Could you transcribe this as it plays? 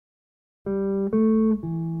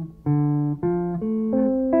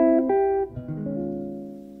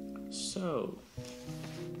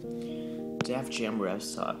have Jam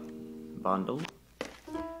Rapstar bundle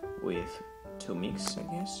with 2 mix, I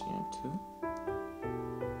guess. Yeah, 2.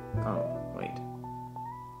 Oh, wait.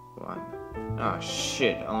 1. Oh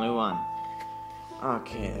shit, only 1.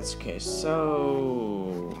 Okay, that's okay.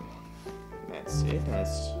 So that's it.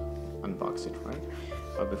 Let's unbox it, right?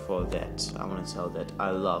 But before that, I want to tell that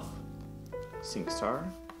I love SingStar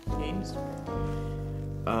games,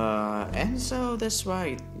 and so that's why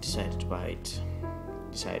I decided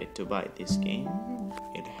to buy this game.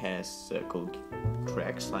 It has cool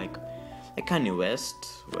tracks like Kanye West.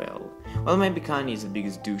 Well, maybe Kanye is the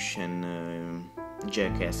biggest douche and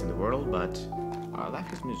jackass in the world, but I like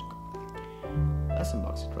his music. Let's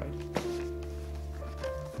unbox it, right?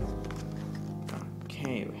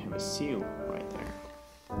 Okay, we have a seal right there.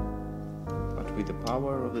 But with the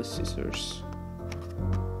power of the scissors,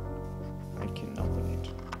 I can open it.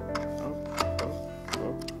 Oh.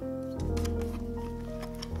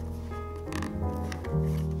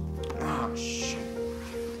 Oh, shit.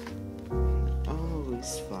 Oh,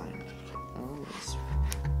 it's fine. Oh, it's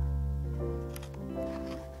fine.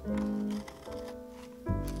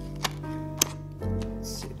 Let's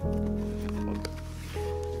see.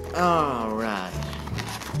 Alright.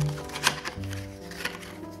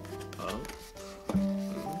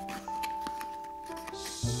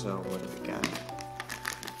 So what do we got?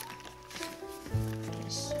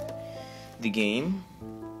 Yes. The game.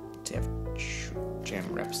 Jam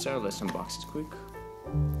Rapstar. Let's unbox it quick.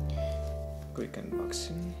 Quick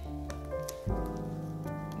unboxing.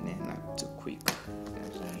 Nah, not too quick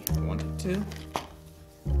as I wanted to.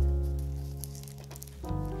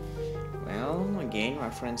 Well, again, my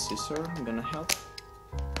friend Sister, I'm gonna help.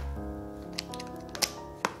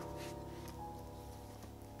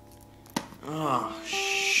 Oh,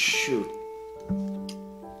 shoot.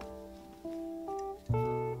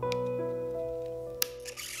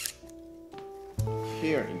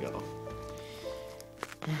 Here you go.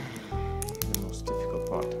 The most difficult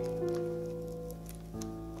part.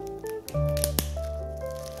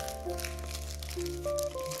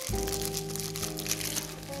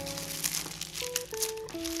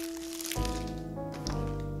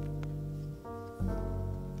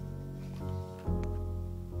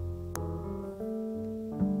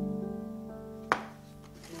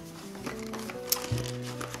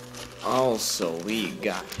 Also, we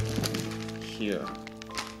got here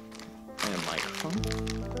a microphone.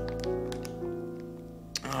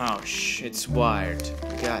 Oh shit, it's wired.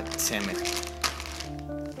 God damn it.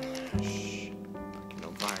 Shit, fucking no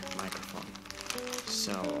wired microphone.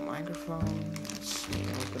 So, microphone. Let's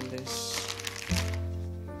open this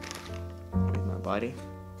with my body.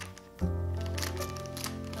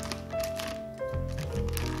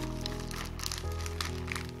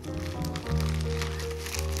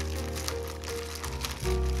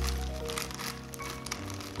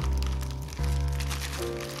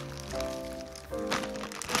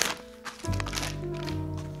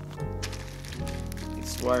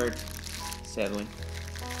 Wired, sadly.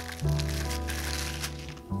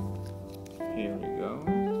 Here we go.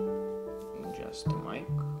 Just a mic,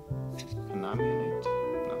 Homerkaby in it.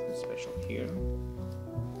 Nothing special here.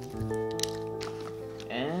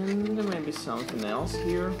 And maybe something else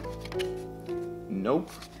here.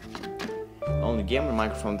 Nope. Only gamer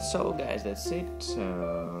microphone. So guys, that's it.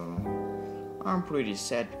 I'm pretty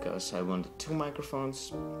sad because I wanted 2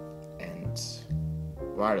 microphones and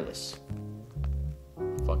wireless.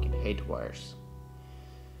 Fucking hate wires.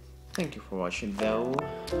 Thank you for watching though.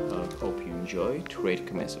 Hope you enjoyed. Rate,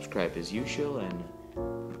 comment, subscribe as usual, and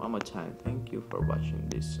one more time, thank you for watching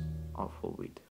this awful video.